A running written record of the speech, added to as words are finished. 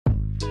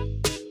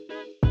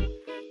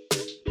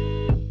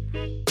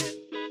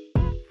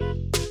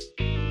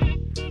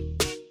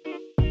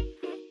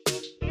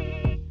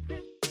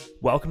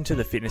Welcome to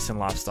the Fitness and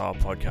Lifestyle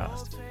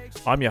Podcast.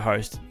 I'm your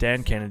host,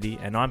 Dan Kennedy,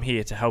 and I'm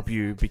here to help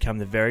you become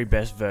the very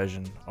best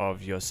version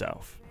of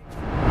yourself.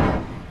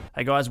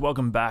 Hey guys,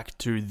 welcome back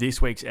to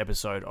this week's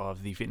episode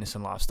of the Fitness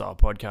and Lifestyle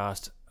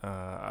Podcast.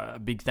 A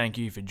big thank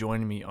you for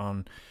joining me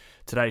on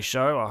today's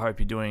show. I hope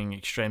you're doing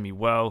extremely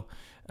well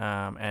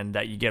and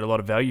that you get a lot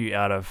of value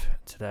out of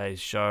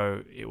today's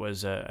show. It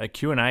was a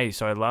Q&A.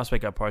 So last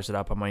week I posted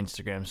up on my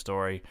Instagram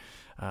story,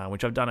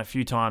 which I've done a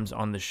few times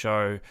on the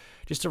show,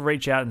 just to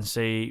reach out and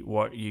see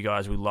what you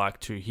guys would like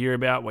to hear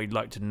about, what you'd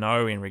like to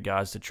know in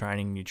regards to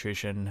training,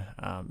 nutrition,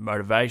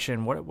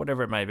 motivation,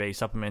 whatever it may be,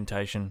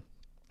 supplementation.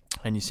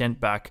 And you sent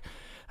back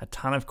a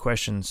ton of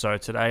questions. So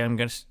today I'm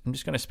just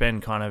going to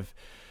spend kind of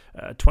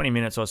 20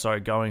 minutes or so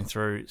going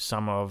through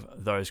some of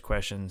those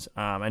questions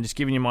and just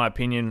giving you my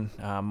opinion,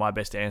 my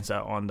best answer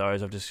on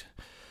those. I've just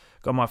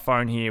got my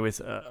phone here with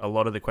a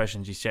lot of the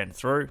questions you sent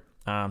through.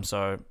 So I'm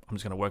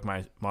just going to work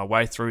my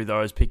way through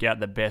those, pick out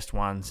the best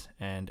ones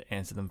and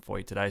answer them for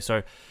you today.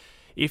 So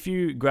if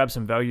you grab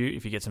some value,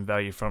 if you get some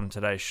value from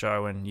today's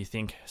show and you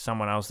think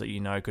someone else that you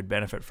know could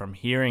benefit from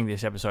hearing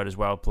this episode as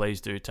well, please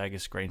do take a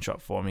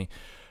screenshot for me.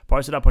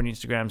 Post it up on your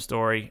Instagram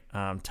story,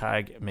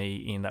 tag me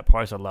in that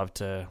post. I'd love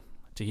to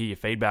hear your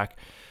feedback.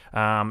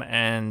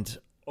 And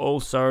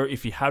also,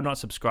 if you have not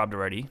subscribed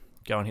already,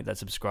 go and hit that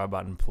subscribe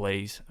button,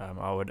 please.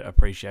 I would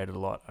appreciate it a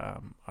lot.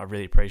 I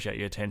really appreciate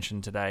your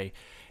attention today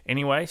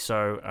anyway.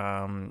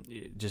 So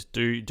just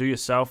do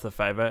yourself the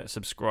favor,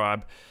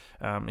 subscribe.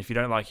 If you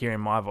don't like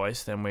hearing my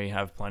voice, then we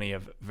have plenty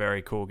of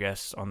very cool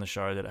guests on the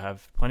show that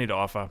have plenty to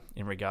offer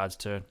in regards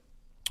to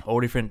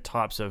all different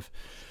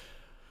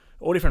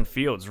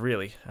fields,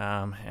 really.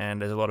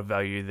 And there's a lot of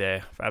value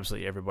there for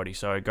absolutely everybody.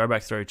 So go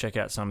back through, check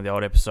out some of the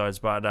old episodes.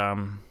 But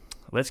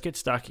let's get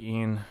stuck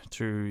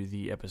into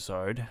the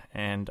episode.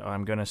 And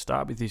I'm going to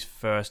start with this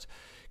first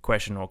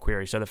question or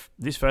query. So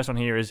this first one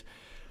here is,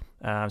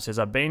 says,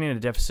 I've been in a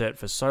deficit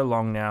for so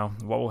long now.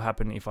 What will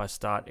happen if I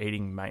start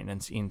eating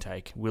maintenance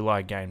intake? Will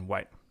I gain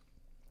weight?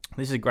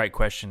 This is a great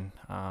question.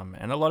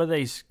 And a lot of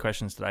these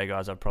questions today,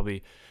 guys, I've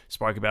probably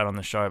spoke about on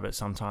the show, but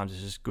sometimes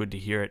it's just good to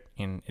hear it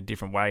in a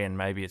different way. And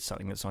maybe it's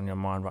something that's on your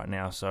mind right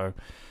now. So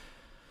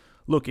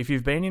look, if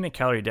you've been in a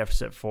calorie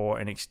deficit for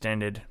an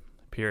extended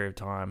period of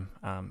time,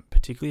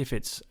 particularly if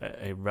it's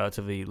a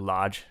relatively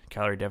large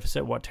calorie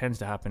deficit, what tends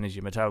to happen is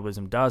your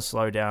metabolism does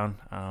slow down.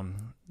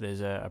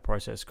 There's a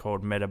process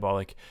called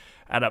metabolic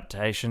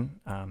adaptation,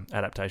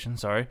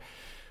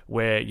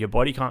 where your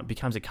body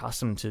becomes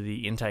accustomed to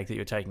the intake that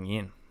you're taking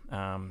in.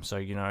 So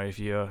if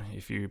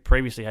you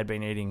previously had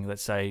been eating,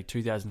 let's say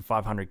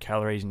 2,500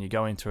 calories, and you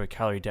go into a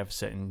calorie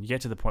deficit and you get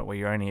to the point where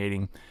you're only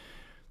eating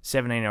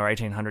 1,700 or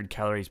 1,800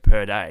 calories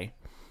per day,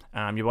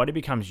 your body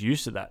becomes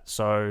used to that.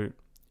 So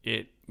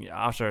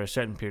after a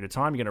certain period of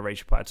time, you're going to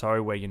reach a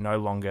plateau where you're no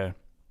longer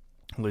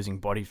losing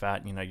body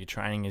fat. Your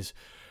training is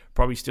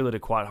probably still at a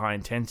quite high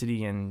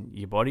intensity, and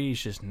your body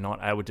is just not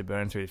able to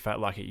burn through the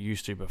fat like it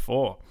used to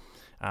before.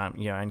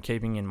 And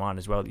keeping in mind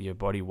as well that your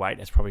body weight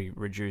has probably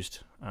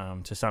reduced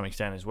to some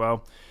extent as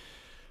well.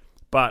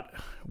 But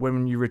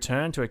when you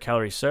return to a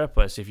calorie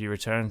surplus, if you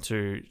return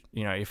to,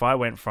 if I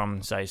went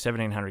from say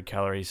 1,700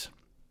 calories,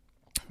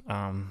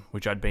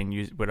 which I'd been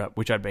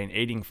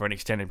eating for an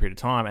extended period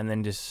of time, and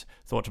then just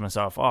thought to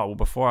myself,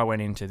 before I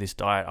went into this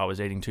diet, I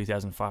was eating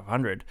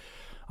 2,500.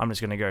 I'm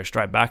just going to go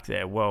straight back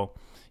there. Well,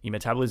 your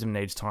metabolism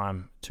needs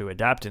time to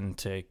adapt and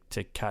to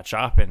catch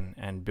up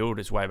and build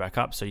its way back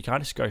up. So you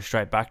can't just go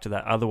straight back to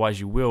that.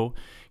 Otherwise, you will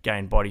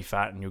gain body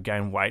fat and you'll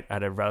gain weight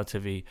at a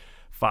relatively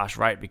fast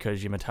rate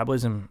because your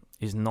metabolism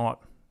is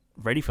not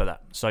ready for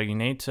that. So you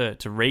need to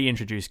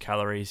reintroduce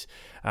calories,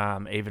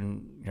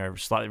 even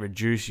slightly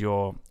reduce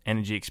your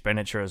energy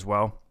expenditure as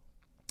well.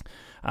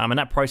 And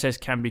that process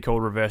can be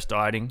called reverse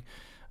dieting.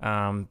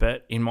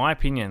 But in my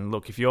opinion,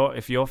 look, if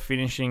you're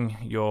finishing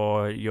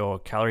your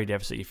calorie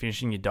deficit, you're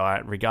finishing your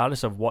diet,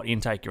 regardless of what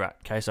intake you're at.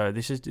 Okay, so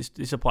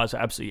this applies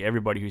to absolutely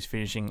everybody who's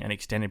finishing an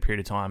extended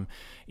period of time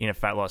in a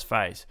fat loss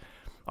phase.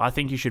 I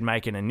think you should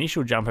make an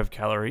initial jump of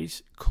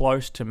calories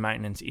close to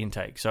maintenance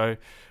intake. So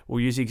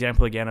we'll use the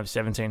example again of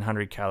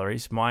 1,700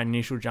 calories. My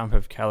initial jump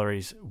of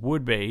calories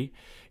would be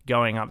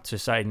going up to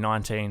say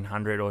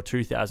 1,900 or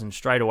 2,000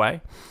 straight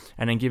away,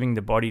 and then giving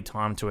the body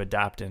time to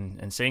adapt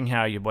and seeing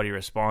how your body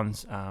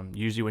responds.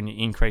 Usually when you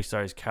increase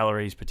those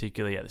calories,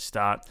 particularly at the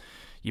start,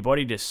 your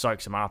body just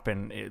soaks them up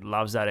and it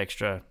loves that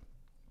extra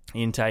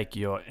intake.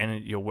 Your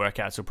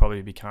workouts will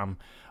probably become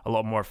a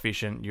lot more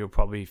efficient. You'll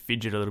probably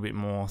fidget a little bit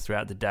more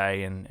throughout the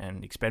day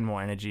and expend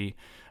more energy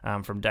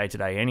from day to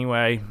day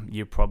anyway.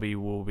 You probably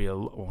will be,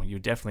 you'll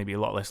definitely be a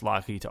lot less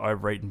likely to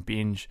overeat and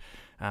binge.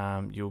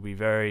 You'll be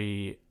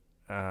very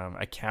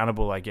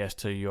accountable, I guess,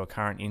 to your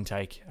current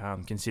intake,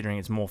 considering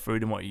it's more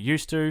food than what you're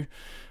used to.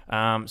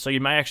 So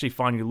you may actually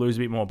find you lose a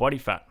bit more body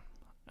fat.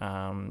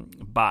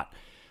 But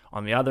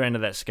on the other end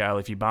of that scale,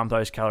 if you bump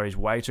those calories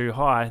way too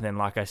high, then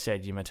like I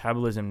said, your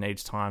metabolism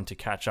needs time to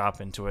catch up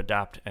and to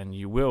adapt, and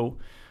you will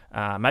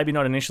Maybe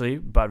not initially,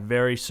 but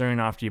very soon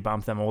after you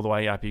bump them all the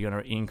way up, you're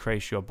going to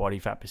increase your body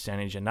fat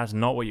percentage, and that's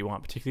not what you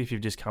want, particularly if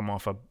you've just come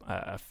off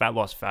a fat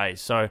loss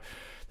phase. So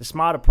the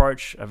smart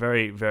approach, a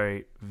very,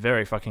 very,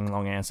 very fucking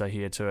long answer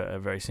here to a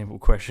very simple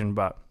question,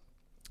 but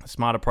a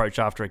smart approach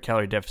after a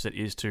calorie deficit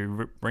is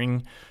to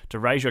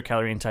raise your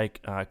calorie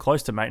intake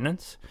close to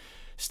maintenance.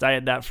 Stay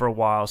at that for a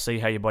while, see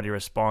how your body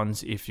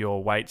responds. If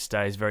your weight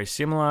stays very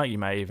similar, you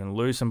may even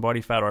lose some body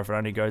fat, or if it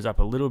only goes up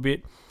a little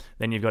bit,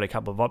 then you've got a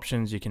couple of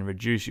options. You can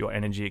reduce your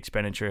energy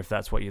expenditure if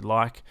that's what you'd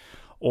like,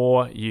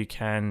 or you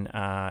can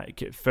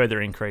further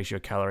increase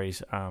your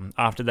calories.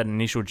 After that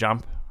initial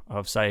jump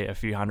of, say, a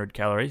few hundred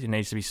calories, it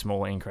needs to be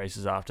smaller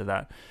increases after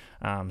that.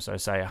 So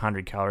say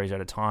 100 calories at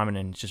a time, and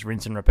then just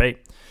rinse and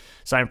repeat.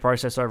 Same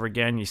process over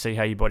again. You see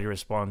how your body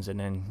responds, and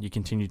then you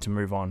continue to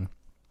move on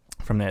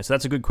from there. So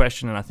that's a good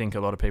question, and I think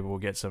a lot of people will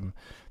get some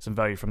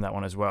value from that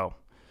one as well.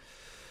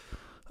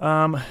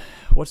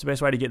 What's the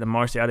best way to get the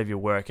most out of your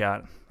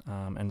workout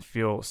and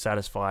feel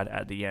satisfied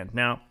at the end?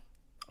 Now,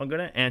 I'm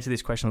going to answer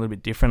this question a little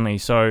bit differently.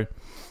 So,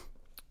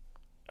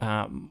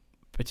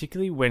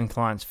 particularly when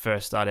clients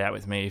first start out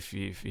with me, if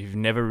you've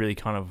never really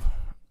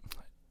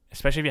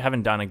especially if you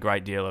haven't done a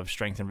great deal of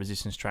strength and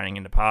resistance training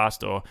in the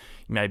past, or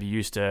you may be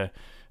used to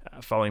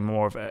following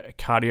more of a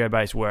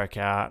cardio-based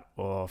workout,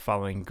 or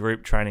following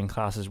group training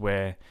classes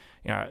where,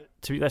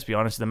 let's be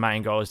honest, the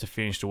main goal is to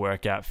finish the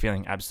workout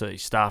feeling absolutely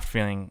stuffed,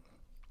 feeling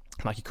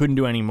like you couldn't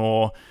do any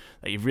more,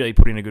 that you've really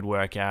put in a good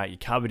workout, you're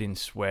covered in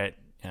sweat,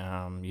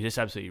 you're just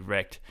absolutely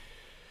wrecked.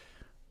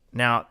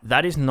 Now,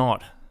 that is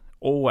not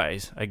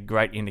always a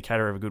great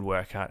indicator of a good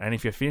workout. And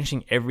if you're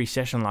finishing every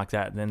session like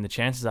that, then the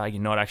chances are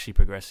you're not actually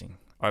progressing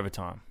over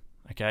time.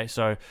 Okay,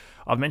 so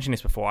I've mentioned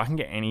this before. I can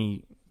get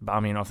any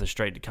bum in off the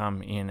street to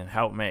come in and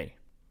help me,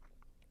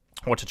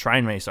 or to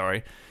train me,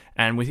 sorry,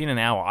 and within an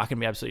hour I can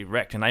be absolutely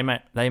wrecked, and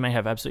they may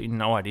have absolutely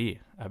no idea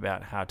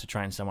about how to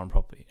train someone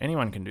properly.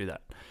 Anyone can do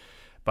that.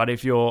 But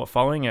if you're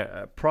following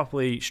a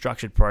properly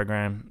structured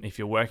program, if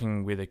you're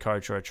working with a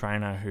coach or a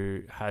trainer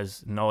who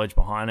has knowledge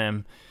behind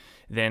them,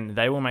 then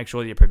they will make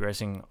sure that you're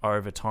progressing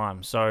over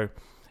time. So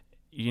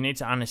you need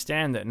to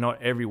understand that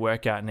not every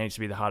workout needs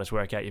to be the hardest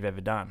workout you've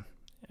ever done.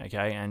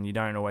 Okay, and you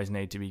don't always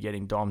need to be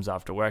getting DOMs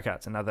after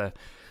workouts.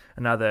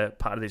 Another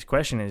part of this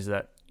question is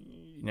that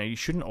you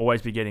shouldn't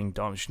always be getting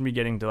DOMs. You shouldn't be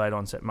getting delayed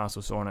onset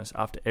muscle soreness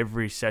after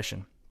every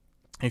session.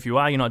 If you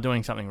are, you're not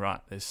doing something right.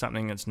 There's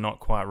something that's not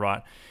quite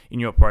right in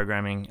your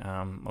programming,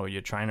 or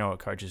your trainer or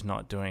coach is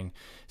not doing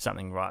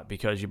something right,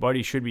 because your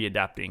body should be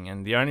adapting.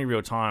 And the only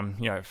real time,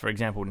 for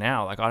example,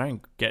 now, I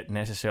don't get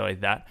necessarily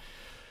that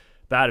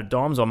bad at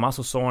DOMs or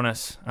muscle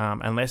soreness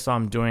unless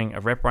I'm doing a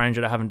rep range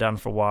that I haven't done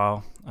for a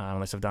while,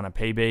 unless I've done a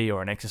PB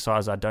or an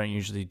exercise I don't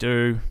usually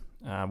do,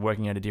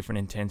 working at a different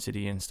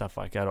intensity and stuff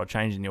like that, or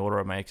changing the order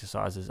of my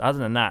exercises. Other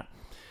than that,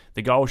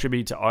 the goal should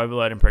be to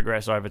overload and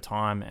progress over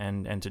time,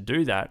 and to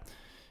do that,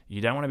 you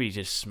don't want to be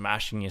just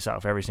smashing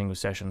yourself every single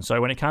session. So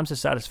when it comes to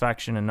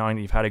satisfaction and knowing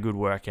that you've had a good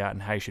workout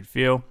and how you should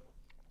feel,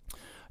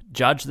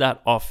 judge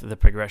that off the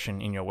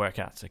progression in your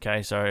workouts,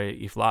 okay? So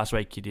if last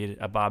week you did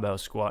a barbell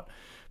squat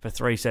for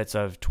 3 sets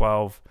of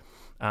 12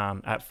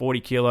 at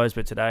 40 kilos,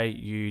 but today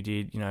you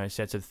did,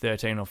 sets of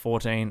 13 or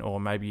 14, or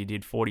maybe you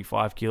did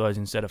 45 kilos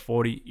instead of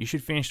 40, you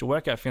should finish the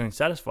workout feeling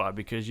satisfied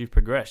because you've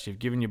progressed. You've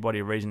given your body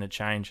a reason to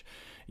change.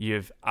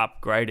 You've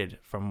upgraded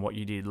from what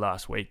you did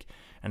last week,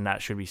 and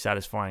that should be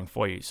satisfying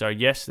for you. So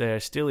yes, there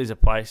still is a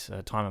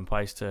time and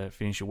place to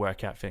finish your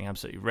workout feeling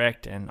absolutely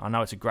wrecked, and I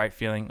know it's a great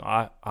feeling.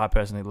 I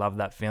personally love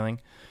that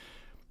feeling.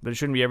 But it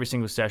shouldn't be every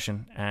single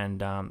session.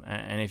 And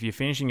if you're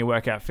finishing your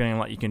workout feeling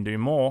like you can do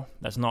more,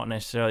 that's not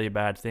necessarily a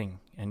bad thing.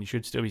 And you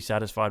should still be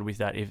satisfied with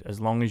that, as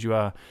long as you've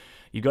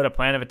got a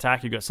plan of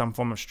attack, you've got some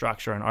form of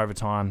structure, and over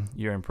time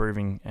you're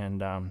improving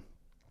and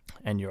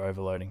you're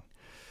overloading.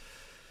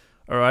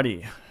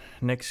 Alrighty,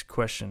 next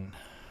question.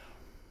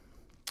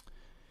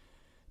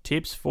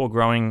 Tips for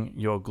growing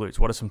your glutes.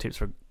 What are some tips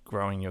for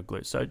growing your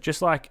glutes? So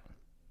just like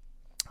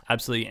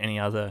absolutely any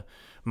other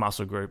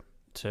muscle group,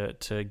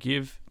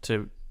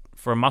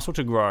 for a muscle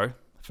to grow,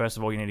 first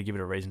of all, you need to give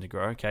it a reason to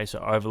grow. Okay, so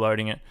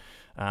overloading it,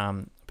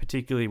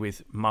 particularly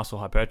with muscle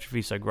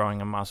hypertrophy, so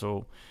growing a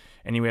muscle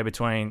anywhere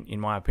between, in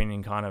my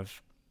opinion, kind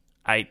of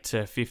 8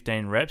 to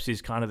 15 reps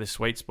is kind of the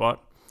sweet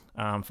spot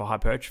for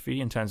hypertrophy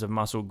in terms of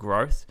muscle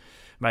growth,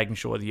 making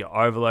sure that you're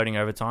overloading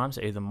over time,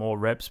 so either more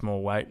reps,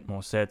 more weight,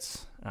 more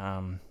sets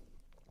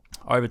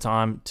over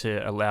time to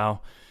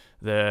allow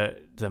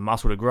the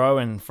muscle to grow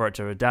and for it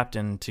to adapt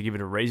and to give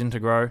it a reason to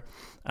grow.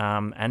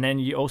 And then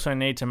you also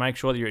need to make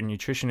sure that your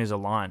nutrition is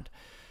aligned.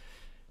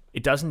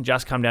 It doesn't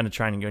just come down to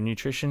training. Your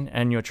nutrition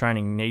and your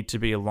training need to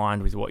be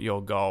aligned with what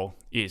your goal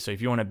is. So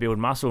if you want to build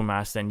muscle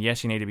mass, then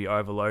yes, you need to be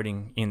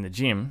overloading in the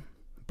gym,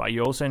 but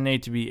you also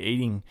need to be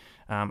eating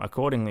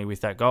accordingly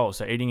with that goal.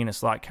 So eating in a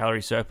slight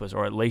calorie surplus,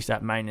 or at least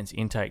at maintenance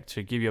intake,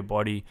 to give your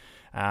body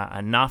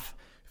enough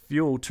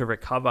fuel to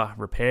recover,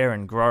 repair,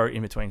 and grow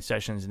in between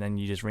sessions, and then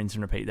you just rinse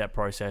and repeat that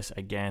process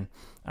again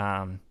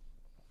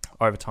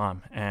over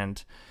time.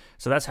 And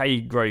So that's how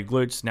you grow your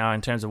glutes. Now,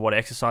 in terms of what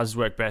exercises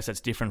work best,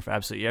 that's different for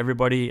absolutely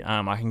everybody.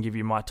 I can give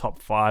you my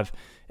top 5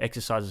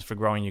 exercises for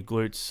growing your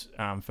glutes.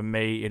 For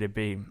me, it'd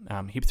be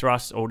hip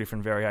thrusts, all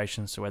different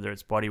variations. So whether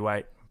it's body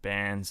weight,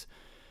 bands,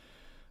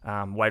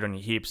 weight on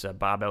your hips,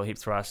 barbell hip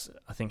thrusts.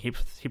 I think hip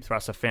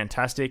thrusts are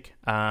fantastic.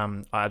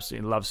 I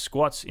absolutely love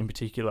squats, in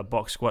particular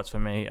box squats for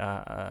me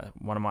are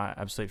one of my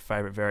absolute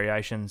favorite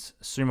variations.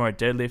 Sumo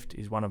deadlift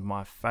is one of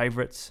my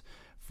favorites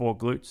for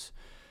glutes.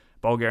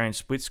 Bulgarian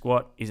split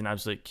squat is an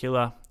absolute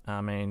killer. I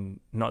mean,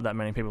 not that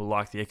many people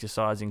like the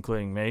exercise,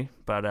 including me,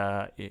 but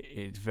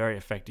it's very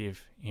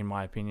effective in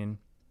my opinion.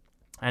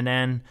 And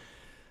then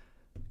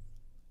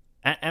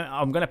and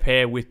I'm going to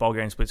pair with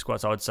Bulgarian split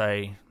squats, I would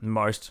say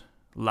most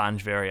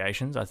lunge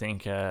variations I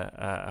think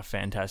are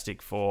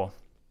fantastic for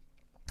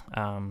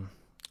the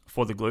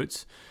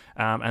glutes.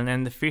 And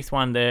then the 5th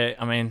one there,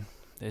 I mean,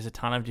 there's a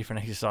ton of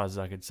different exercises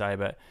I could say,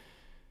 but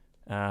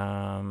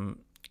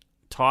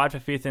tied for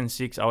 5th and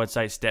 6th, I would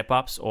say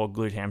step-ups or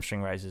glute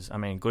hamstring raises. I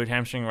mean, glute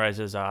hamstring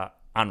raises are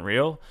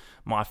unreal.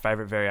 My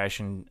favorite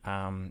variation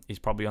is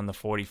probably on the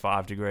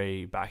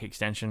 45-degree back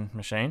extension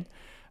machine.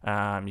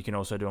 You can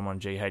also do them on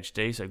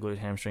GHD, so glute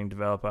hamstring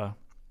developer.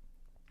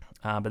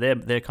 But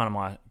they're kind of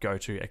my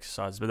go-to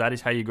exercises. But that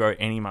is how you grow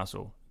any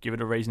muscle. Give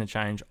it a reason to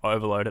change,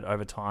 overload it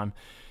over time,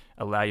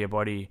 allow your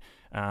body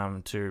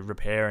to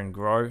repair and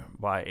grow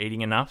by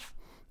eating enough,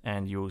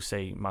 and you will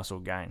see muscle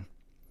gain.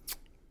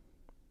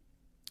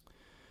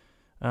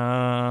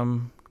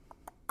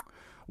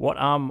 What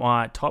are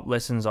my top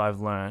lessons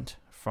I've learned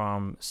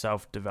from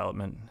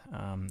self-development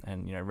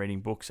and reading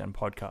books and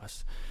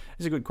podcasts?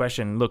 It's a good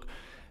question. Look,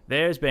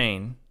 there's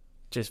been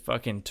just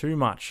fucking too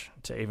much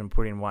to even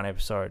put in one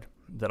episode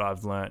that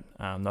I've learned,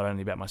 not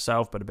only about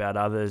myself but about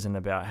others and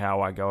about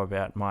how I go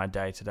about my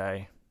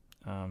day-to-day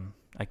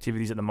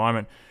activities at the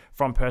moment,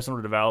 from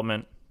personal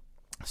development,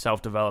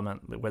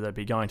 self-development, whether it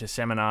be going to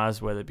seminars,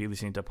 whether it be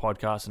listening to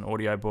podcasts and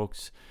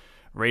audiobooks,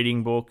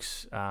 reading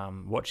books,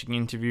 watching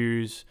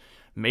interviews,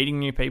 meeting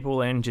new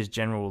people, and just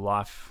general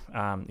life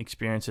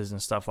experiences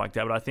and stuff like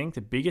that. But I think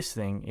the biggest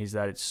thing is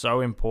that it's so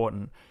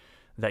important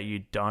that you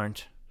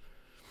don't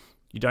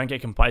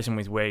get complacent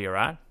with where you're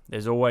at.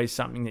 There's always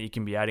something that you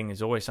can be adding.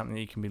 There's always something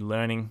that you can be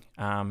learning.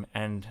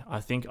 And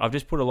I think I've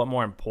just put a lot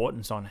more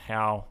importance on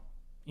how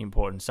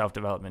important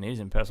self-development is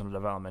and personal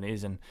development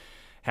is, and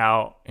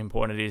how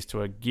important it is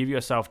to give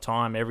yourself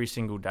time every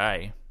single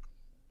day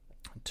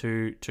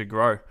to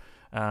grow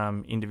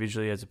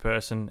individually as a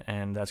person,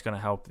 and that's going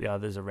to help the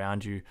others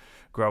around you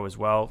grow as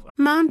well.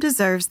 Mom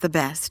deserves the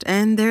best,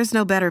 and there's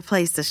no better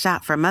place to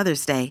shop for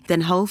Mother's Day than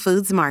Whole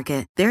Foods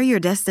Market. They're your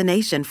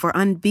destination for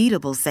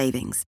unbeatable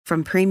savings,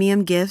 from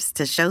premium gifts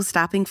to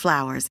show-stopping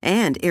flowers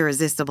and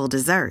irresistible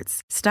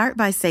desserts. Start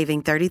by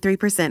saving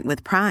 33%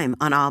 with Prime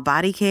on all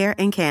body care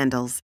and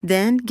candles.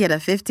 Then get a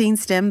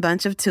 15-stem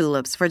bunch of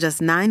tulips for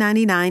just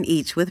 $9.99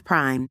 each with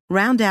Prime.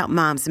 Round out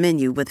Mom's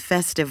menu with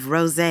festive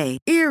rosé,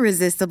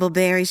 irresistible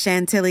berry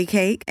chantilly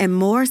cake, and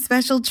more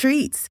special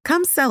treats.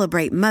 Come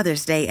celebrate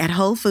Mother's Day at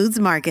Whole Foods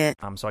Market.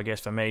 So I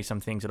guess for me,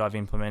 some things that I've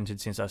implemented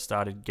since I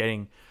started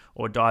getting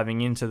or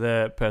diving into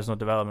the personal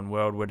development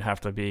world would have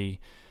to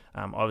be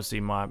obviously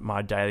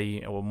my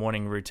daily or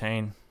morning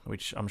routine,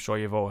 which I'm sure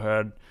you've all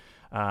heard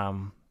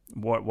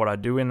what I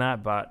do in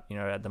that. But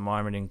at the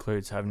moment, it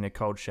includes having a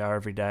cold shower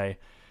every day,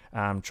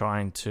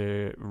 trying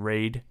to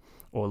read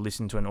or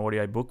listen to an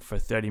audio book for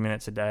 30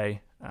 minutes a day.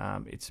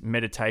 It's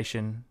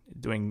meditation,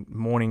 doing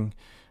morning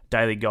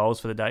daily goals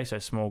for the day, so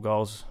small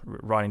goals,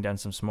 writing down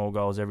some small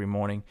goals every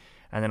morning,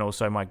 and then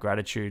also my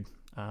gratitude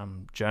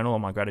journal or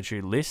my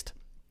gratitude list.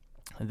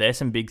 There's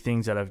some big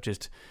things that have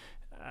just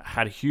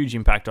had a huge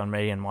impact on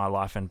me and my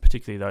life, and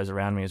particularly those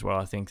around me as well.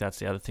 I think that's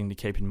the other thing to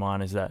keep in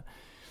mind, is that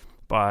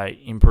by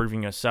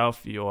improving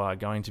yourself, you are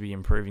going to be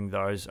improving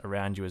those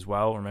around you as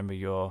well. Remember,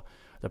 you're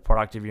the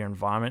product of your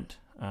environment,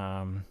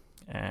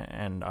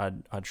 and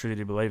I truly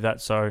do believe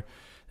that. So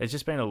there's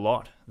just been a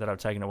lot that I've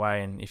taken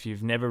away, and if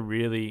you've never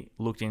really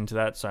looked into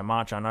that so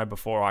much, I know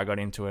before I got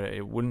into it,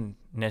 it wouldn't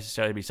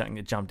necessarily be something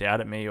that jumped out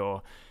at me,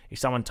 or if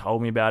someone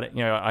told me about it.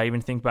 I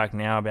even think back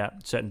now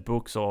about certain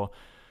books or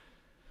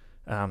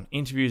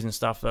interviews and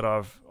stuff that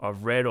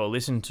I've read or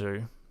listened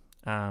to.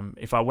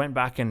 If I went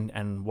back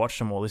and watched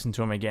them or listened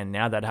to them again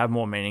now, they'd have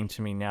more meaning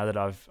to me now that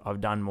I've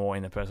done more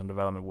in the personal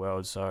development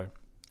world. So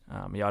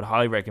I'd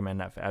highly recommend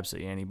that for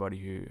absolutely anybody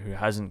who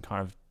hasn't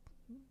kind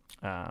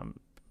of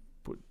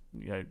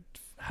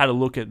had a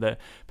look at the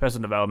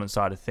personal development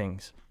side of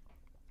things.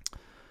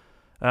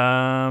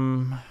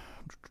 How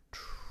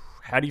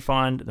do you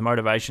find the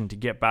motivation to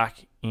get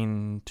back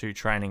into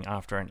training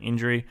after an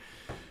injury?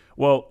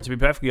 Well, to be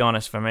perfectly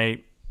honest, for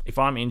me, if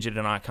I'm injured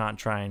and I can't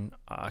train,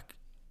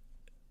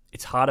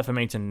 it's harder for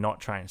me to not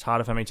train. It's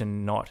harder for me to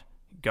not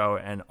go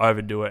and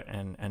overdo it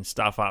and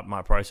stuff up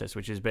my process,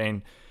 which has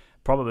been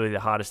probably the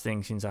hardest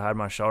thing since I had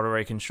my shoulder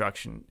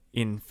reconstruction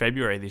in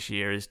February this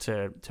year, is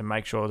to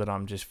make sure that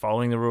I'm just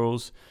following the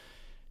rules,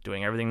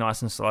 doing everything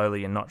nice and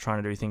slowly, and not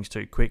trying to do things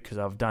too quick, because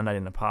I've done that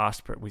in the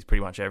past with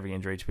pretty much every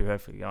injury, to be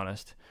perfectly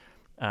honest.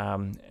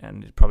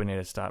 and you probably need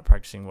to start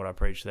practicing what I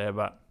preach there.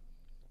 But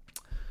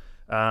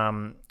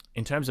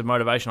in terms of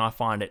motivation, I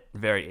find it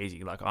very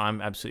easy. Like, I'm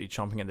absolutely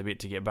chomping at the bit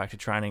to get back to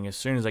training as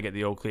soon as I get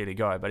the all clear to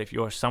go. But if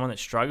you're someone that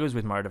struggles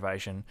with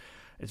motivation,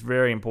 it's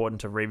very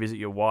important to revisit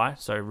your why.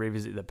 So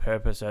revisit the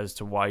purpose as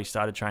to why you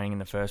started training in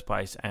the first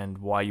place and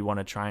why you want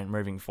to train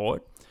moving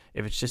forward.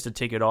 If it's just to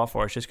tick it off,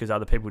 or it's just because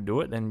other people do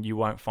it, then you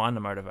won't find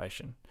the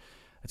motivation.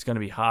 It's going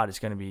to be hard. It's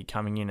going to be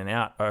coming in and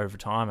out over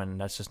time,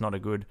 and that's just not a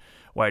good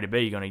way to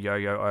be. You're going to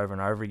yo-yo over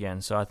and over again.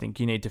 So I think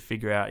you need to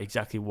figure out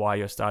exactly why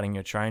you're starting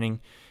your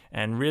training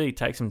and really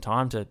take some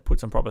time to put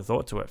some proper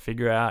thought to it.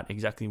 Figure out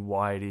exactly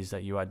why it is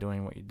that you are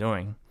doing what you're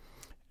doing.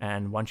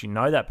 And once you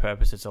know that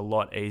purpose, it's a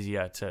lot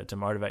easier to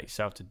motivate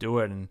yourself to do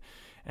it.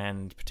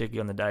 And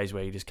particularly on the days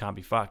where you just can't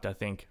be fucked, I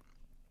think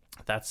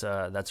that's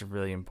a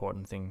really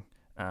important thing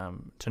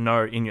to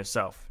know in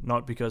yourself.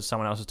 Not because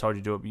someone else has told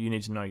you to do it, but you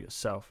need to know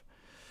yourself.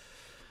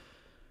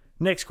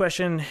 Next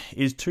question,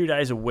 is 2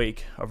 days a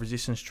week of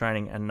resistance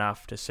training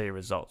enough to see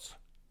results?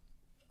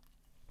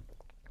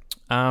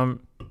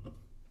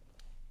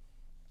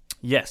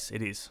 Yes,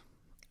 it is.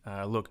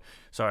 Look,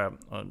 sorry,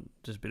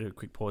 just a bit of a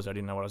quick pause. I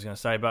didn't know what I was going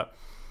to say, but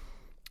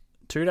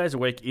 2 days a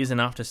week is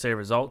enough to see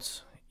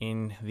results.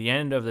 In the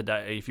end of the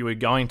day, if you were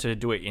going to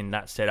do it in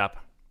that setup,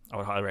 I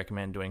would highly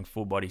recommend doing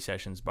full body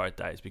sessions both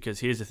days,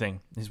 because here's the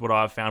thing. This is what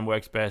I've found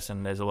works best,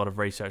 and there's a lot of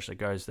research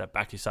that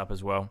backs this up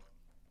as well.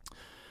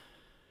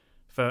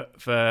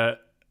 For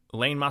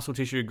lean muscle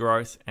tissue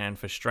growth and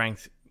for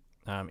strength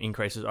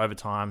increases over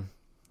time,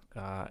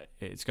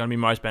 it's going to be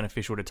most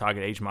beneficial to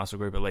target each muscle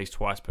group at least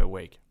twice per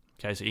week.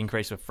 Okay, so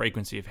increase the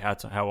frequency of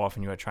how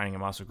often you are training a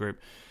muscle group.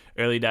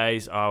 Early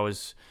days, I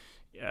was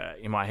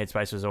in my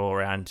headspace was all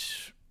around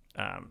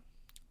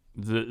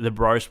the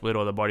bro split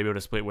or the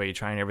bodybuilder split, where you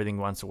train everything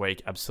once a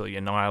week, absolutely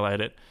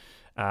annihilate it,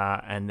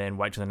 and then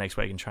wait till the next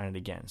week and train it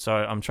again. So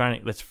I'm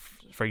training.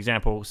 For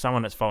example,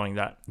 someone that's following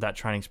that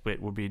training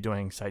split would be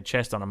doing, say,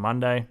 chest on a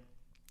Monday,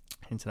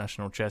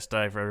 International Chest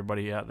Day for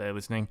everybody out there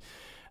listening,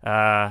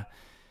 and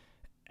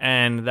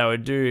they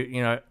would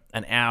do,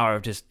 an hour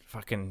of just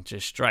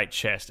straight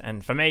chest.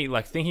 And for me,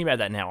 like, thinking about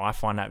that now, I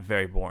find that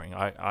very boring.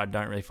 I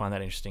don't really find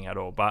that interesting at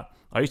all. But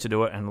I used to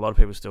do it, and a lot of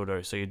people still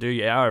do. So you do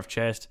your hour of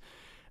chest,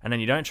 and then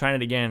you don't train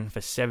it again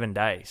for 7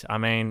 days. I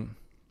mean,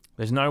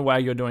 there's no way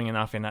you're doing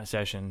enough in that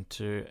session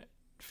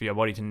for your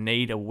body to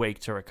need a week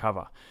to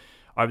recover.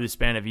 Over the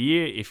span of a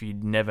year, if you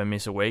never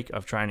miss a week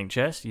of training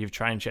chest, you've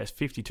trained chest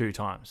 52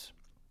 times.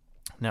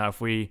 Now,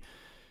 if we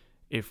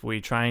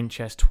train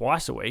chest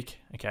twice a week,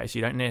 okay, so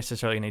you don't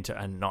necessarily need to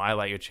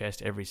annihilate your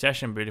chest every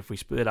session, but if we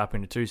split it up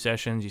into 2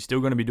 sessions, you're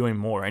still going to be doing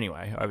more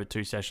anyway, over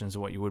 2 sessions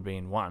than what you would be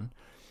in one.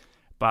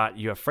 But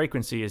your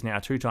frequency is now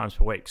 2 times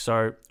per week.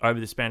 So over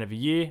the span of a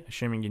year,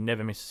 assuming you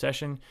never miss a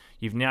session,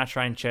 you've now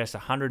trained chest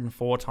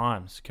 104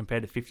 times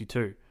compared to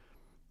 52.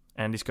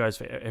 And this goes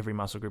for every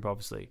muscle group,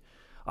 obviously.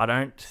 I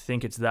don't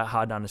think it's that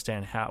hard to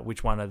understand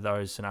which one of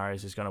those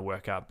scenarios is going to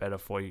work out better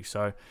for you.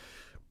 So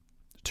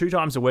 2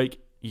 times a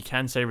week, you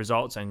can see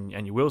results,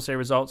 and you will see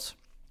results.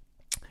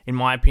 In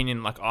my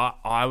opinion, like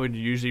I would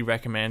usually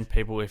recommend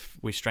people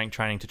with strength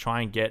training to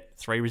try and get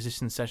 3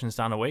 resistance sessions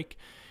done a week.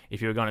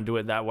 If you were going to do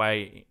it that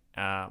way,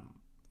 how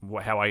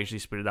I usually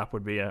split it up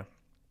would be an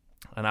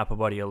upper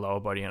body, a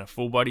lower body, and a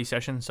full body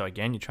session. So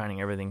again, you're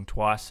training everything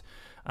twice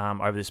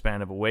over the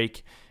span of a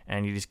week,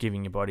 and you're just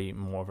giving your body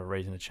more of a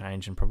reason to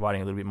change and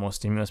providing a little bit more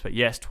stimulus. But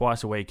yes,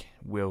 twice a week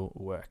will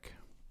work.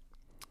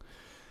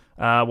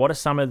 What are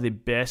some of the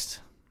best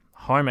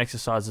home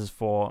exercises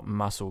for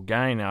muscle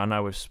gain? Now, I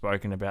know we've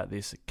spoken about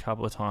this a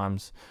couple of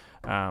times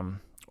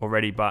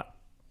already, but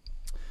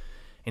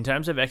in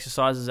terms of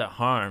exercises at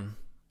home,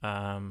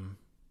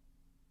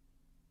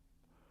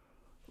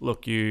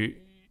 look,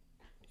 any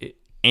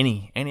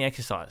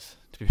exercise.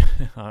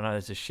 I know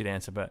that's a shit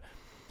answer, but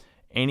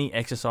any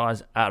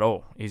exercise at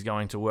all is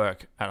going to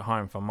work at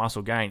home for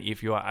muscle gain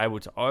if you are able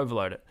to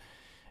overload it.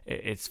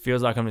 It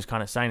feels like I'm just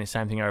kind of saying the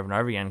same thing over and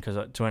over again,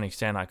 because to an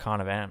extent I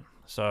kind of am.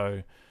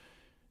 So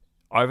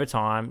over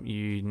time,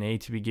 you need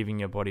to be giving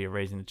your body a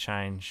reason to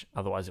change,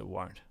 otherwise it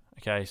won't.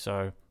 Okay,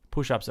 so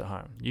push-ups at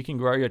home. You can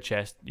grow your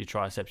chest, your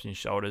triceps, and your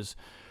shoulders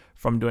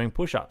from doing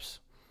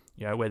push-ups.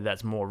 Whether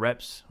that's more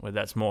reps, whether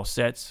that's more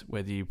sets,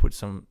 whether you put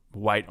some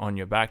weight on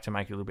your back to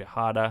make it a little bit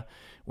harder,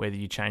 whether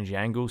you change the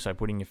angle, so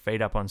putting your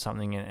feet up on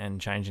something and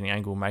changing the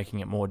angle, making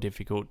it more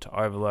difficult to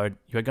overload.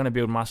 You're going to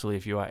build muscle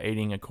if you are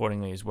eating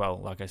accordingly as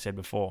well, like I said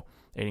before,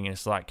 eating in a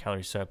slight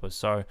calorie surplus.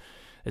 So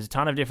there's a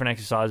ton of different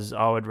exercises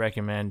I would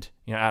recommend.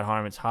 At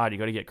home it's hard. You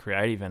got to get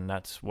creative, and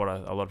that's what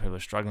a lot of people are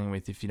struggling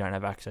with if you don't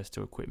have access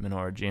to equipment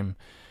or a gym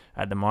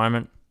at the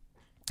moment.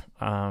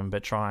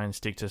 But try and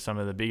stick to some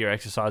of the bigger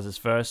exercises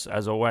first,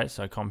 as always.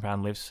 So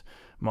compound lifts,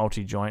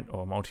 multi-joint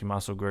or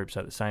multi-muscle groups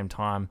at the same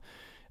time.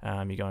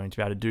 You're going to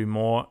be able to do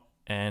more,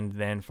 and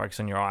then focus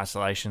on your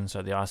isolation.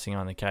 So the icing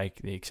on the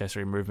cake, the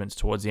accessory movements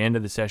towards the end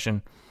of the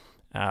session.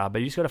 But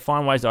you just got to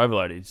find ways to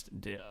overload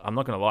it. I'm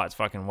not going to lie, it's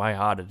fucking way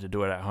harder to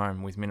do it at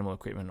home with minimal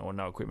equipment or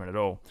no equipment at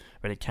all,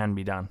 but it can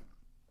be done.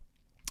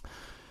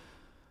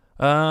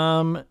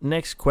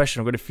 Next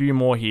question. I've got a few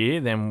more here,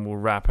 then we'll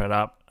wrap it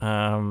up.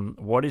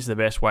 What is the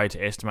best way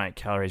to estimate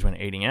calories when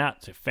eating out?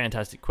 It's a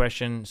fantastic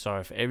question.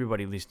 So for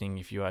everybody listening,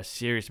 if you are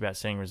serious about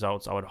seeing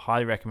results, I would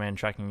highly recommend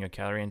tracking your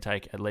calorie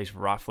intake at least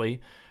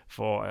roughly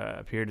for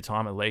a period of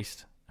time at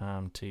least,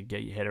 to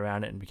get your head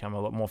around it and become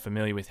a lot more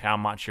familiar with how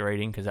much you're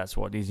eating, because that's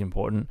what is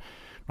important,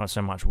 not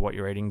so much what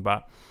you're eating.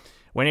 But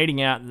when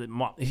eating out,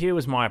 here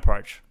was my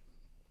approach.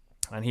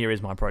 And here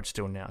is my approach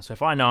still now. So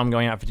if I know I'm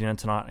going out for dinner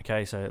tonight,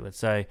 okay, so let's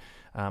say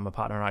my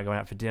partner and I are going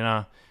out for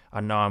dinner.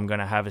 I know I'm going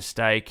to have a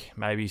steak,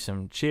 maybe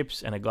some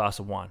chips, and a glass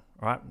of wine,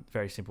 right?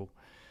 Very simple.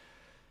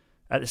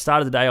 At the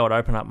start of the day, I would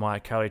open up my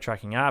calorie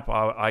tracking app.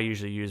 I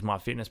usually use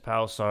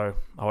MyFitnessPal, so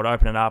I would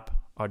open it up.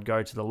 I'd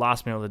go to the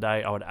last meal of the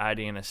day. I would add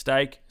in a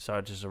steak,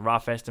 so just a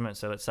rough estimate.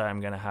 So let's say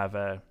I'm going to have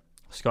a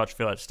Scotch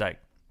fillet steak.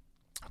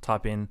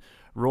 Type in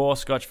raw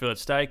Scotch fillet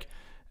steak,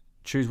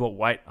 choose what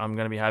weight I'm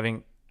going to be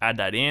having, add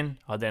that in.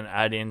 I then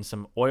add in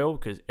some oil,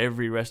 because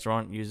every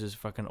restaurant uses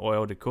fucking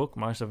oil to cook.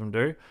 Most of them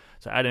do.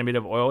 So add in a bit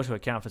of oil to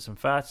account for some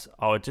fats.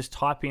 I would just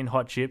type in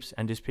hot chips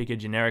and just pick a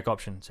generic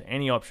option. So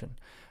any option,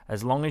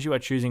 as long as you are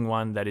choosing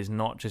one that is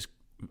not just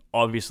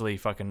obviously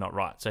fucking not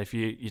right. So if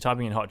you're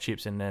typing in hot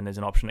chips and then there's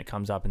an option that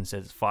comes up and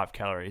says 5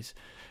 calories,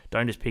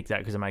 don't just pick that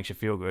because it makes you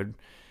feel good.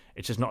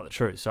 It's just not the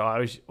truth. So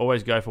I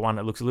always go for one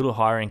that looks a little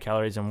higher in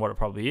calories than what it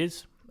probably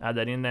is. Add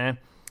that in there.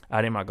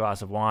 Add in my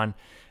glass of wine.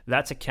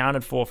 That's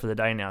accounted for the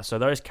day now. So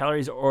those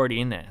calories are already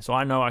in there. So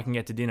I know I can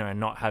get to dinner and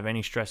not have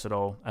any stress at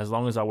all, as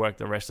long as I work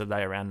the rest of the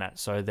day around that.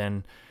 So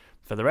then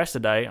for the rest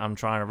of the day, I'm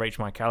trying to reach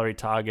my calorie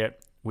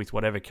target with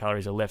whatever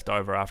calories are left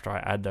over after I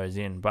add those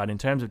in. But in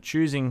terms of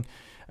choosing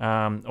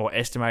or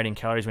estimating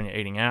calories when you're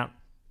eating out,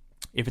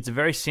 if it's a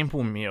very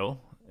simple meal,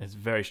 it's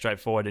very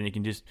straightforward, and you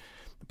can just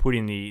put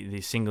in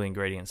the single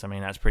ingredients. I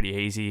mean, that's pretty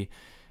easy.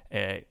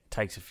 It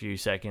takes a few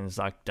seconds.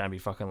 Like, don't be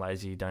fucking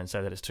lazy. Don't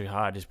say that it's too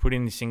hard. Just put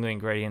in the single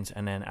ingredients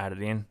and then add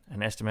it in,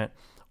 an estimate.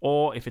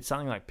 Or if it's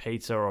something like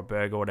pizza or a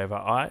burger or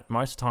whatever,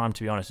 most of the time,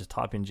 to be honest, just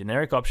type in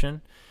generic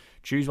option,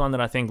 choose one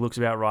that I think looks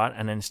about right,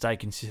 and then stay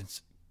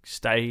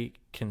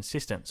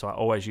consistent. So I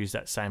always use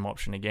that same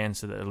option again,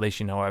 so that at least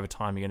you know over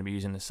time you're going to be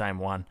using the same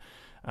one.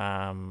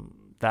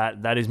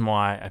 That is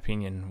my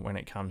opinion when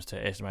it comes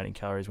to estimating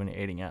calories when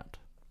you're eating out.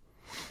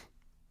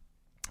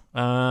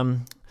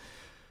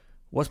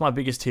 What's my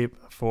biggest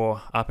tip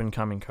for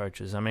up-and-coming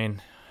coaches? I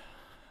mean,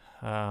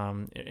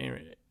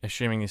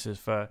 assuming this is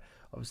for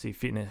obviously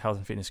fitness, health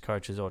and fitness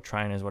coaches or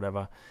trainers,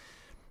 whatever.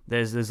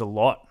 There's a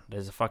lot.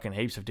 There's a fucking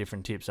heaps of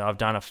different tips. I've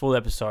done a full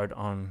episode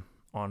on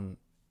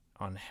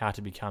how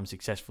to become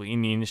successful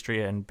in the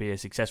industry and be a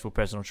successful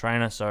personal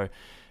trainer. So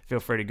feel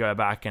free to go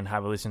back and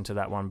have a listen to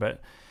that one.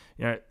 But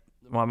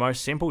my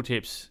most simple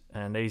tips,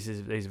 and these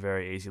are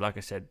very easy. Like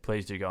I said,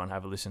 please do go and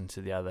have a listen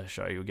to the other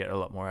show. You'll get a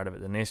lot more out of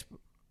it than this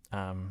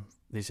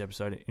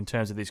episode in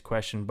terms of this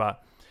question.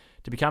 But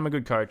to become a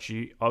good coach,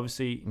 you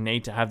obviously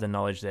need to have the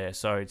knowledge there.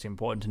 So it's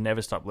important to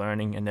never stop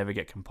learning and never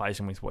get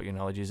complacent with what your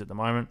knowledge is at the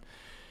moment.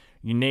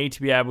 You need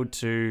to be able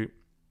to,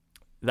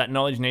 that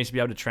knowledge needs to be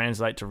able to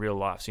translate to real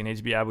life. So you need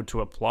to be able to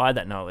apply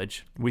that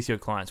knowledge with your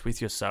clients,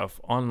 with yourself,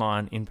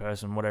 online, in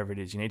person, whatever it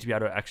is. You need to be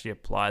able to actually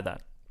apply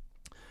that.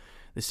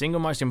 The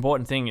single most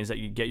important thing is that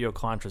you get your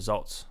client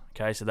results.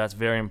 Okay, so that's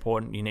very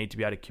important. You need to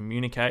be able to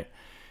communicate.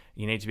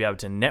 You need to be able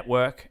to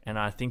network, and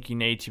I think you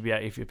need to be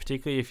able,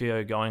 particularly if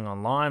you're going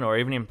online or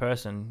even in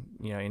person,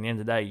 in the end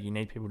of the day, you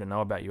need people to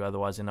know about you.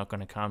 Otherwise, they're not going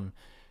to come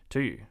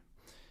to you.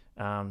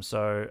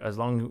 So as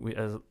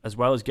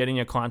well as getting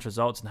your clients'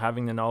 results and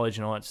having the knowledge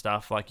and all that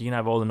stuff, like you can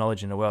have all the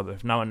knowledge in the world, but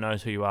if no one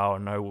knows who you are or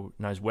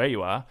knows where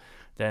you are,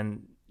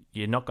 then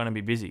you're not going to be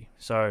busy.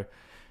 So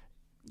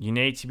you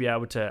need to be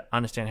able to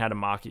understand how to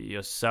market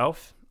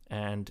yourself.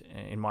 And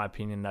in my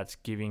opinion, that's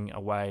giving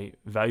away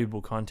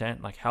valuable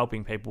content, like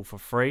helping people for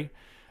free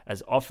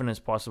as often as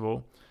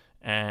possible.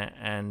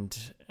 And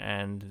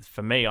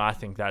for me, I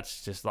think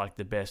that's just like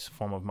the best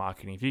form of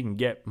marketing. If you can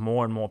get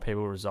more and more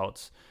people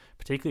results,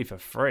 particularly for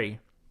free,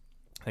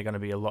 they're going to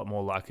be a lot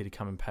more likely to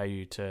come and pay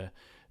you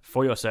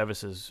for your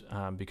services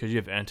because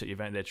you've earned it,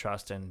 you've earned their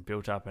trust and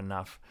built up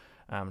enough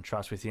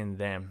trust within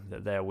them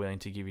that they're willing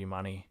to give you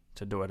money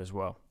to do it as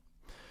well.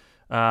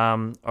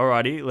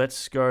 Alrighty,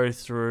 let's go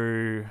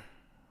through,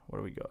 what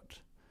do we got?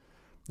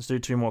 Let's do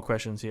 2 more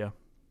questions here.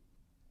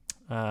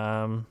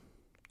 What's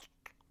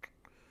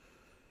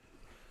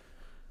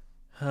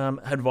some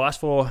advice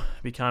for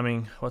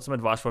becoming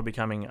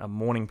a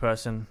morning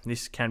person?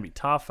 This can be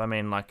tough. I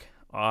mean,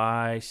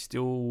 I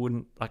still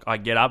wouldn't, I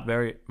get up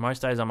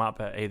most days I'm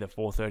up at either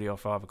 4:30 or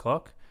 5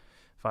 o'clock.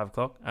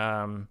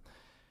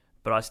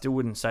 But I still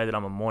wouldn't say that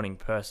I'm a morning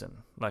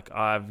person.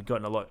 I've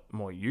gotten a lot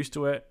more used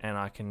to it and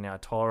I can now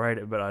tolerate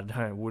it, but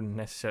I wouldn't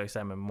necessarily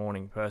say I'm a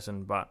morning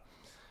person. But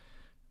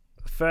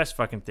the first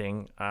fucking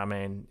thing,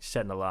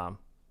 set an alarm.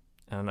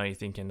 And I know you're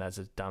thinking that's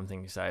a dumb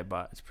thing to say,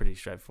 but it's pretty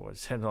straightforward.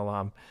 Set an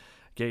alarm,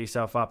 get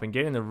yourself up and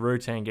get in the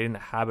routine, get in the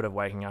habit of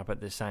waking up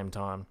at the same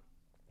time.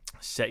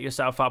 Set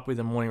yourself up with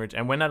a morning routine.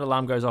 And when that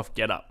alarm goes off,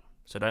 get up.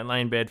 So don't lay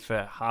in bed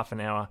for half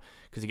an hour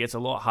because it gets a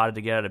lot harder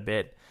to get out of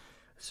bed.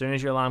 As soon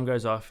as your alarm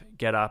goes off,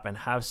 get up and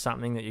have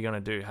something that you're going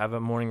to do. Have a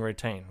morning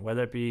routine,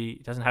 whether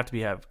it doesn't have to be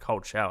have a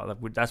cold shower.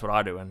 That's what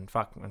I do, and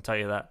I'll tell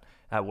you that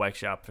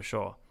wakes you up for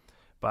sure.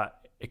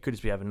 But it could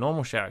just be have a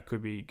normal shower. It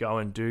could be go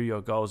and do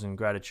your goals in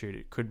gratitude.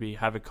 It could be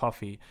have a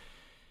coffee.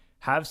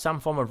 Have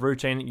some form of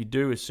routine that you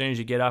do as soon as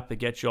you get up that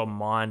gets your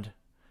mind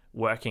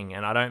working.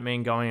 And I don't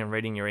mean going and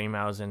reading your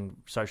emails and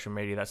social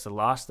media. That's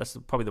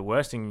probably the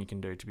worst thing you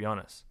can do, to be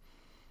honest.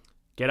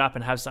 Get up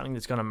and have something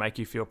that's going to make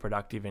you feel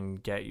productive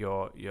and get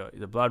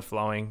the blood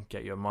flowing,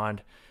 get your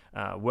mind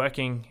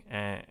working.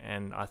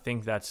 And I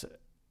think that's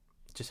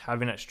just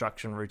having that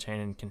structure and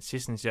routine and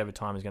consistency over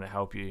time is going to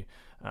help you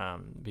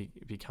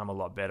become a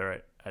lot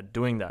better at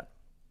doing that.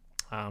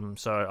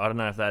 So I don't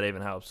know if that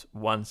even helps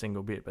one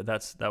single bit, but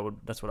that's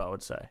what I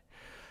would say.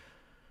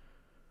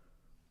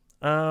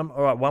 All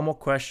right, one more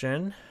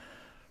question.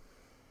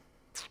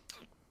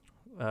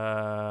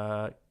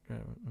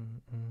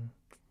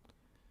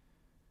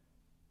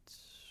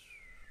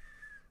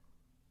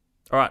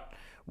 All right,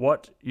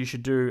 what you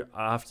should do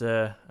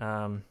after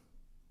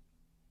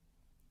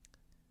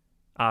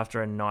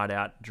a night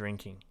out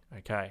drinking?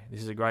 Okay,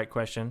 this is a great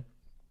question,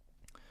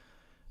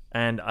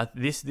 and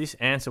this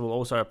answer will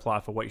also apply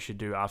for what you should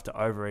do after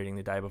overeating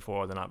the day before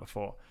or the night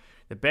before.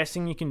 The best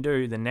thing you can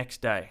do the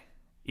next day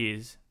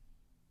is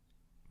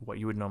what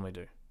you would normally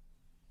do.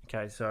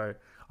 Okay, so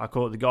I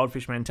call it the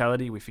goldfish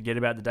mentality. We forget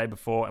about the day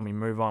before and we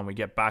move on. We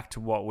get back to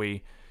what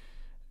we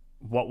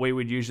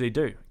would usually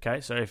do.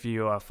 Okay, so if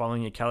you are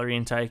following your calorie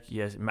intake,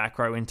 your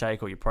macro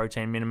intake, or your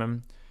protein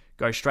minimum,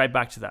 go straight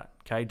back to that.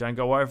 Okay, don't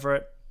go over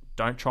it.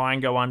 Don't try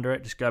and go under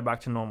it. Just go back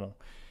to normal.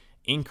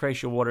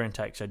 Increase your water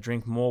intake. So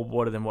drink more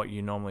water than what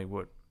you normally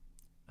would.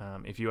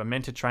 If you are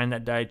meant to train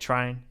that day,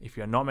 train. If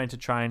you're not meant to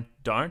train,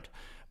 don't.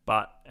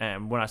 But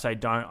when I say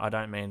don't, I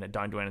don't mean that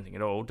don't do anything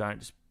at all. Don't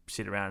just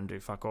sit around and do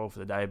fuck all for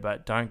the day.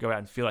 But don't go out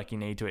and feel like you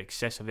need to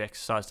excessive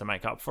exercise to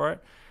make up for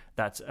it.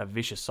 That's a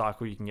vicious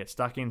cycle you can get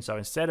stuck in. So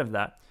instead of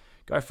that,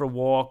 go for a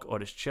walk or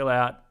just chill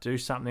out, do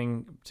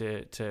something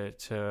to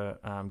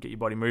get your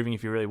body moving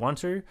if you really want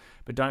to,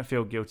 but don't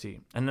feel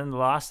guilty. And then the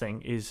last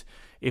thing is,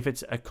 if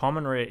it's a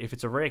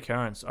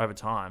reoccurrence over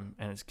time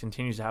and it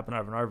continues to happen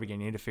over and over again,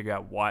 you need to figure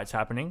out why it's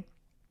happening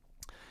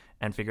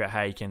and figure out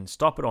how you can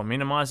stop it or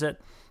minimize it.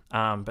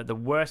 But the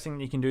worst thing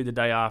that you can do the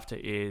day after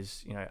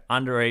is,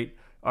 undereat,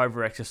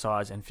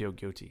 over-exercise, and feel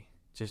guilty.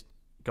 Just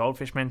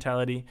goldfish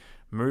mentality,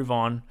 move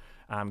on.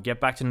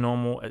 Get back to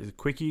normal. The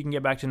quicker you can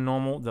get back to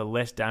normal, the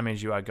less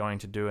damage you are going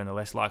to do and the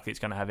less likely it's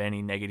going to have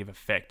any negative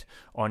effect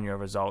on your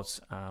results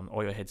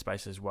or your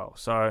headspace as well.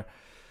 So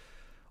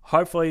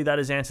hopefully that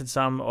has answered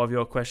some of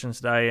your questions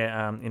today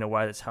in a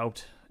way that's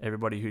helped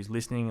everybody who's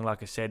listening.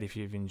 Like I said, if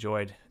you've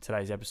enjoyed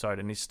today's episode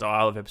and this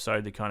style of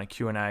episode, the kind of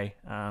Q&A,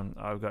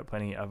 I've got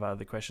plenty of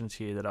other questions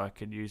here that I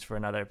could use for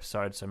another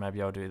episode, so maybe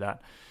I'll do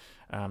that.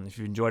 If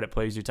you enjoyed it,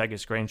 please do take a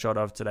screenshot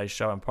of today's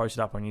show and post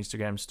it up on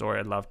Instagram story.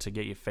 I'd love to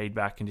get your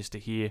feedback and just to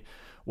hear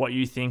what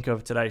you think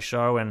of today's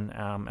show and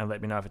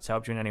let me know if it's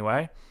helped you in any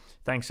way.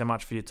 Thanks so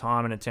much for your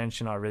time and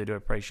attention. I really do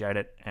appreciate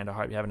it, and I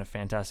hope you're having a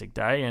fantastic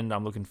day, and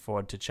I'm looking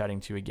forward to chatting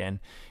to you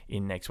again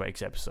in next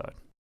week's episode.